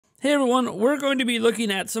Hey everyone, we're going to be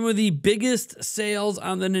looking at some of the biggest sales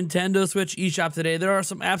on the Nintendo Switch eShop today. There are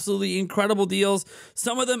some absolutely incredible deals.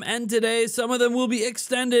 Some of them end today, some of them will be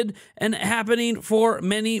extended and happening for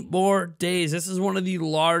many more days. This is one of the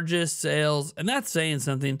largest sales, and that's saying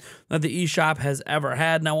something, that the eShop has ever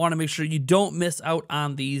had, and I want to make sure you don't miss out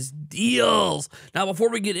on these deals. Now,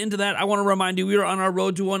 before we get into that, I want to remind you we are on our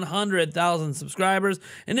road to 100,000 subscribers,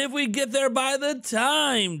 and if we get there by the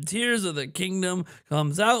time Tears of the Kingdom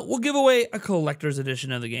comes out, we'll give away a collector's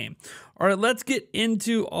edition of the game. All right, let's get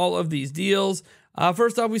into all of these deals.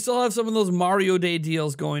 First off, we still have some of those Mario Day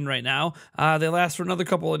deals going right now. They last for another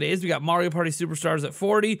couple of days. We got Mario Party Superstars at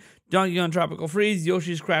 40, Donkey Kong Tropical Freeze,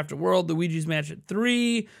 Yoshi's Crafted World, Luigi's Match at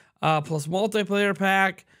 3, plus multiplayer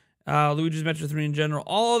pack, Luigi's Match at 3 in general.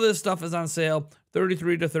 All of this stuff is on sale,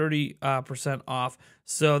 33 to 30% off.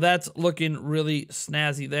 So that's looking really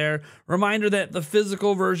snazzy there. Reminder that the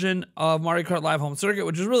physical version of Mario Kart Live Home Circuit,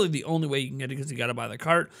 which is really the only way you can get it because you got to buy the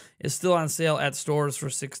cart, is still on sale at stores for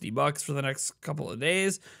 $60 for the next couple of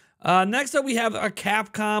days. Next up, we have a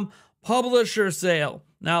Capcom Publisher Sale.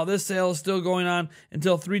 Now, this sale is still going on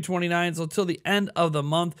until 3/29, so until the end of the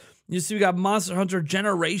month. You see, we got Monster Hunter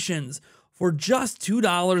Generations for just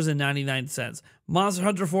 $2.99. Monster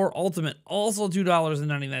Hunter 4 Ultimate, also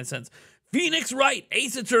 $2.99. Phoenix Wright,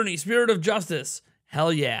 Ace Attorney, Spirit of Justice,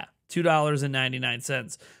 hell yeah,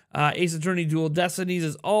 $2.99. Ace Attorney Dual Destinies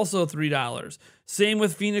is also $3. Same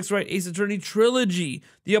with Phoenix Wright Ace Attorney Trilogy,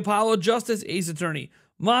 the Apollo Justice Ace Attorney,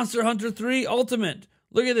 Monster Hunter 3 Ultimate.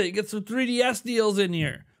 Look at it, you get some 3DS deals in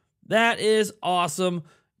here. That is awesome.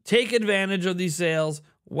 Take advantage of these sales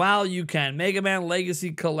while you can. Mega Man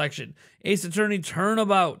Legacy Collection, Ace Attorney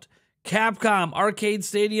Turnabout, Capcom Arcade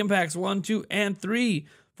Stadium Packs 1, 2, and 3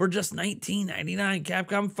 for just $19.99.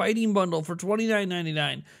 Capcom Fighting Bundle for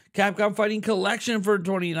 $29.99. Capcom Fighting Collection for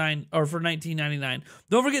 $19.99.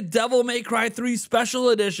 Don't forget Devil May Cry 3 Special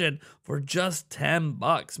Edition for just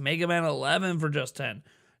 $10. Mega Man 11 for just $10.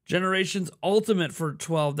 Generations Ultimate for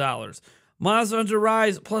 $12. Monster Hunter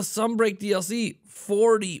Rise plus Sunbreak DLC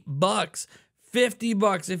 $40.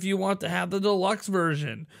 $50 if you want to have the deluxe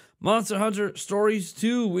version. Monster Hunter Stories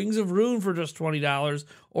 2 Wings of Ruin for just $20,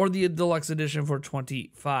 or the deluxe edition for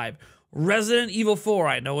 $25. Resident Evil 4,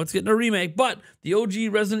 I know it's getting a remake, but the OG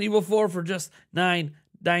Resident Evil 4 for just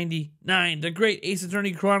 $9.99. The Great Ace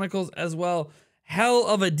Attorney Chronicles as well. Hell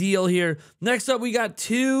of a deal here. Next up, we got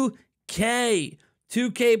 2K.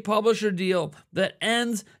 2K publisher deal that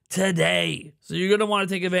ends today. So you're going to want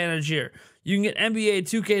to take advantage here. You can get NBA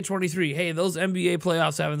 2K23. Hey, those NBA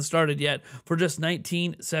playoffs haven't started yet for just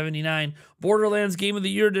 $19.79. Borderlands Game of the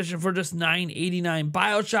Year Edition for just $9.89.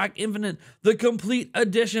 BioShock Infinite, the complete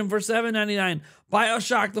edition for $7.99.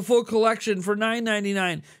 BioShock, the full collection for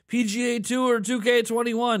 $9.99. PGA Tour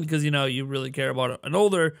 2K21, because you know you really care about an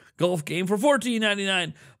older golf game, for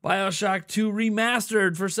 $14.99. BioShock 2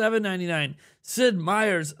 Remastered for $7.99. Sid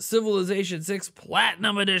Meier's Civilization 6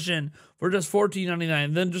 Platinum Edition for just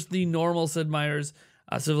 $14.99. Then just the normal Sid Meier's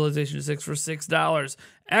Civilization 6 for $6.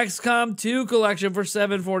 XCOM 2 Collection for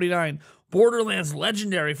 $7.49. Borderlands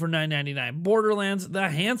Legendary for $9.99. Borderlands The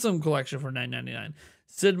Handsome Collection for $9.99.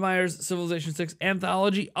 Sid Meier's Civilization 6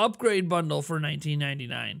 Anthology Upgrade Bundle for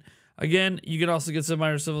 $19.99. Again, you can also get Sid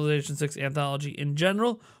Meier's Civilization 6 Anthology in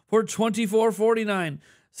general for $24.49.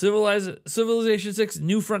 Civilization 6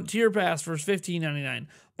 New Frontier Pass for $15.99.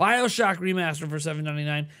 BioShock Remastered for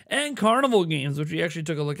 $7.99. And Carnival Games, which we actually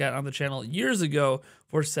took a look at on the channel years ago,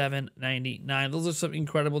 for $7.99. Those are some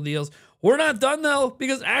incredible deals. We're not done, though,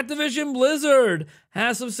 because Activision Blizzard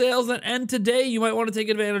has some sales that end today you might want to take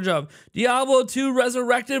advantage of. Diablo 2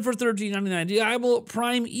 Resurrected for $13.99. Diablo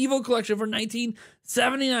Prime Evil Collection for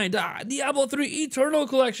 $19.79. Diablo 3 Eternal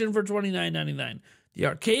Collection for $29.99. The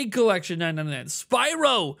Arcade Collection, $9.99.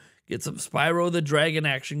 Spyro, get some Spyro the Dragon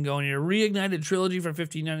action going here. Reignited Trilogy for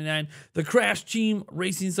 $15.99. The Crash Team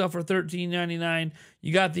Racing stuff for $13.99.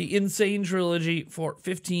 You got the Insane Trilogy for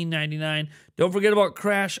 $15.99. Don't forget about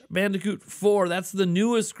Crash Bandicoot 4. That's the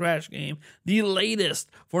newest Crash game, the latest,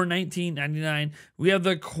 for $19.99. We have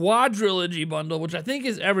the Quadrilogy Bundle, which I think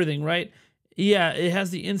is everything, right? Yeah, it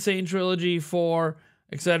has the Insane Trilogy for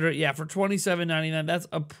etc. Yeah, for $27.99. That's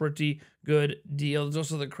a pretty good deal. There's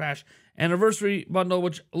also the Crash Anniversary Bundle,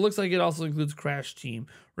 which looks like it also includes Crash Team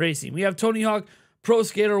Racing. We have Tony Hawk Pro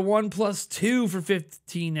Skater 1 plus 2 for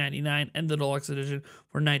 $15.99 and the Deluxe Edition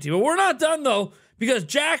for $19. But we're not done, though, because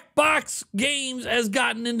Jackbox Games has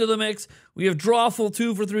gotten into the mix. We have Drawful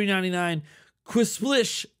 2 for $3.99.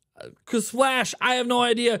 Quisplash, I have no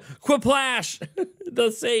idea. Quiplash,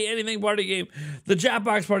 does say anything party game. The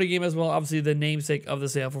Jackbox party game as well, obviously the namesake of the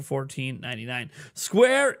sale for $14.99.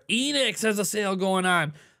 Square Enix has a sale going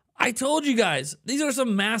on. I told you guys, these are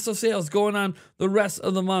some massive sales going on the rest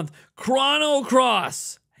of the month. Chrono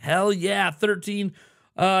Cross, hell yeah,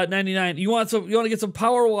 $13.99. You want to get some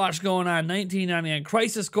Power Wash going on, $19.99.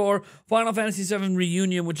 Crisis Core, Final Fantasy VII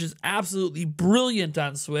Reunion, which is absolutely brilliant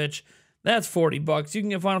on Switch. That's $40. You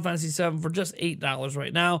can get Final Fantasy VII for just $8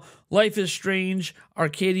 right now. Life is Strange,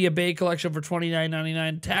 Arcadia Bay Collection for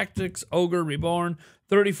 $29.99. Tactics Ogre Reborn,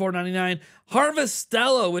 $34.99.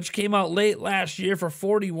 Harvestella, which came out late last year for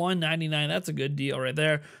 $41.99. That's a good deal right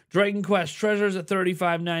there. Dragon Quest Treasures at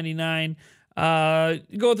 $35.99.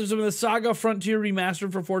 Go through some of the Saga Frontier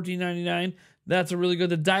Remastered for $14.99. That's a really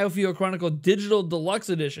good. The Diofio Chronicle Digital Deluxe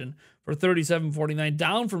Edition for $37.49,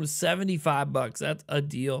 down from $75. That's a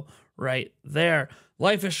deal right there.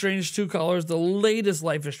 Life is Strange 2 Colors, the latest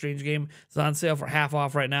Life is Strange game, is on sale for half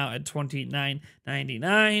off right now at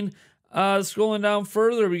 $29.99. Scrolling down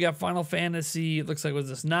further, we got Final Fantasy, it looks like, was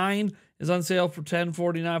this 9 is on sale for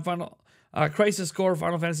 $10.49. Final Crisis Core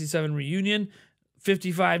Final Fantasy VII Reunion,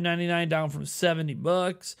 $55.99, down from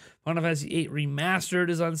 $70. Final Fantasy VIII Remastered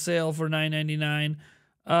is on sale for $9.99.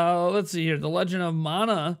 Let's see here, the Legend of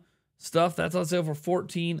Mana stuff, that's on sale for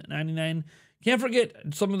 $14.99. Can't forget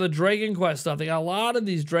some of the Dragon Quest stuff. They got a lot of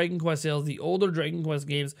these Dragon Quest sales, the older Dragon Quest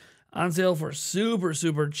games, on sale for super,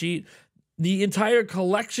 super cheap. The entire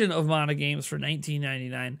collection of Mana games for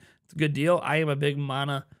 $19.99. It's a good deal. I am a big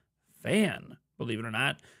Mana fan, believe it or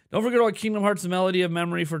not. Don't forget about Kingdom Hearts Melody of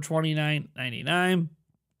Memory for $29.99.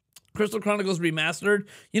 Crystal Chronicles Remastered.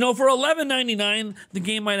 You know, for $11.99, the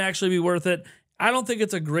game might actually be worth it. I don't think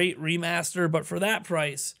it's a great remaster, but for that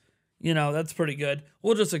price, you know, that's pretty good.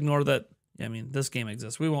 We'll just ignore that. I mean, this game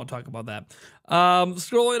exists. We won't talk about that.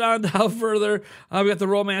 Scrolling on down further, we got the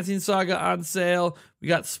Romancing Saga on sale. We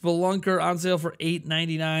got Spelunker on sale for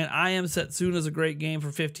 $8.99. I Am Setsuna is a great game for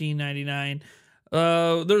 $15.99.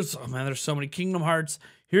 There's so many. Kingdom Hearts.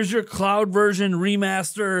 Here's your cloud version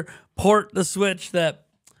remaster port the Switch that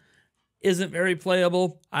isn't very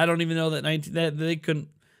playable. I don't even know that they couldn't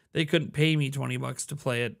pay me $20 to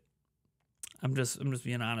play it. I'm just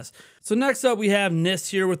being honest. So next up, we have NIS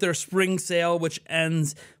here with their spring sale, which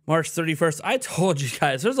ends March 31st. I told you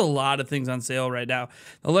guys, there's a lot of things on sale right now.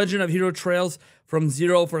 The Legend of Hero Trails from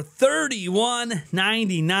Zero for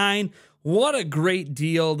 $31.99. What a great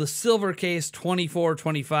deal. The Silver Case,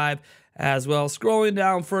 $24.25 as well. Scrolling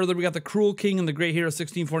down further, we got the Cruel King and the Great Hero,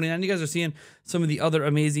 $16.49. You guys are seeing some of the other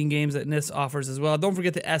amazing games that NIS offers as well. Don't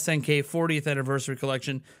forget the SNK 40th Anniversary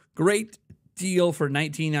Collection. Great deal for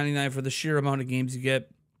 $19.99 for the sheer amount of games you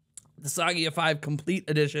get. The Saga 5 Complete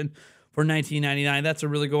Edition for $19.99. That's a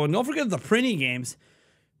really good one. Don't forget the Prinny games.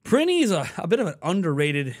 Prinny is a bit of an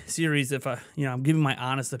underrated series, if I'm giving my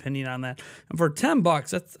honest opinion on that. And for $10,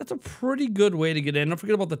 that's a pretty good way to get in. Don't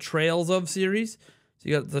forget about the Trails of series. So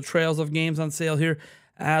you got the Trails of games on sale here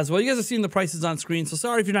as well. You guys are seeing the prices on screen, so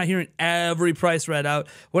sorry if you're not hearing every price read out.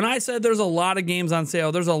 When I said there's a lot of games on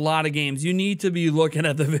sale, there's a lot of games. You need to be looking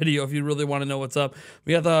at the video if you really want to know what's up.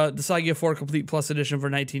 We got the Saga 4 Complete Plus Edition for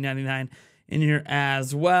 $19.99 in here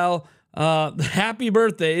as well. The Happy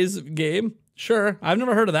Birthdays game, sure. I've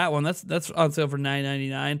never heard of that one. That's on sale for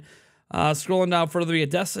 $9.99. Scrolling down further, we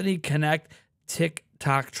get Destiny Connect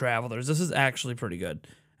TikTok Travelers. This is actually pretty good.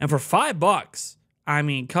 And for $5, I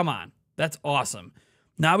mean, come on. That's awesome.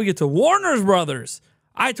 Now we get to Warner Brothers.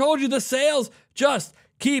 I told you the sales just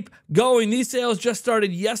keep going. These sales just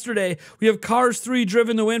started yesterday. We have Cars 3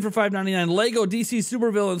 Driven to Win for $5.99. Lego DC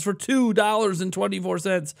Supervillains for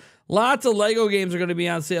 $2.24. Lots of Lego games are going to be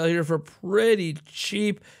on sale here for pretty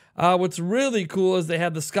cheap. What's really cool is they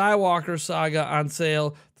have the Skywalker Saga on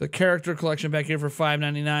sale, the character collection back here for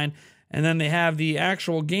 $5.99. And then they have the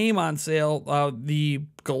actual game on sale, the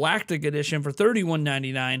Galactic Edition for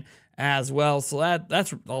 $31.99 as well. So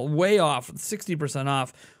that's way off, 60%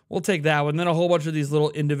 off. We'll take that one. Then a whole bunch of these little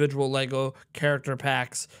individual Lego character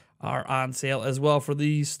packs are on sale as well for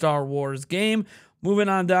the Star Wars game. Moving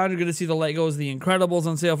on down, you're going to see the Legos, The Incredibles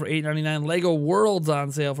on sale for $8.99. Lego Worlds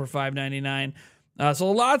on sale for $5.99.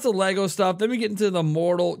 So lots of Lego stuff. Then we get into the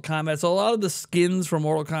Mortal Kombat. So a lot of the skins from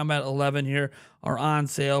Mortal Kombat 11 here are on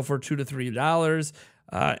sale for $2 to $3.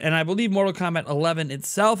 And I believe Mortal Kombat 11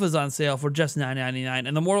 itself is on sale for just $9.99.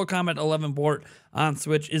 And the Mortal Kombat 11 port on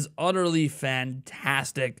Switch is utterly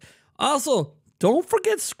fantastic. Also, don't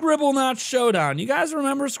forget Scribblenauts Showdown. You guys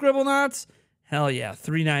remember Scribblenauts? Hell yeah,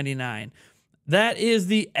 $3.99. that is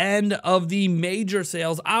the end of the major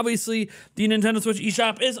sales. Obviously, the Nintendo Switch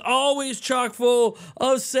eShop is always chock full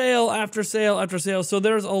of sale after sale after sale. So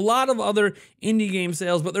there's a lot of other indie game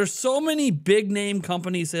sales, but there's so many big name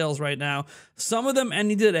company sales right now. Some of them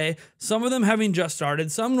ending today, some of them having just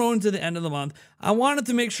started, some going to the end of the month. I wanted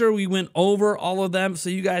to make sure we went over all of them so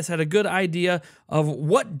you guys had a good idea of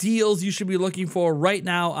what deals you should be looking for right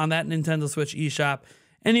now on that Nintendo Switch eShop.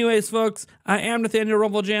 Anyways, folks, I am Nathaniel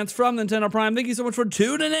Rumblejans from Nintendo Prime. Thank you so much for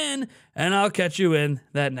tuning in, and I'll catch you in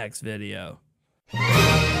that next video.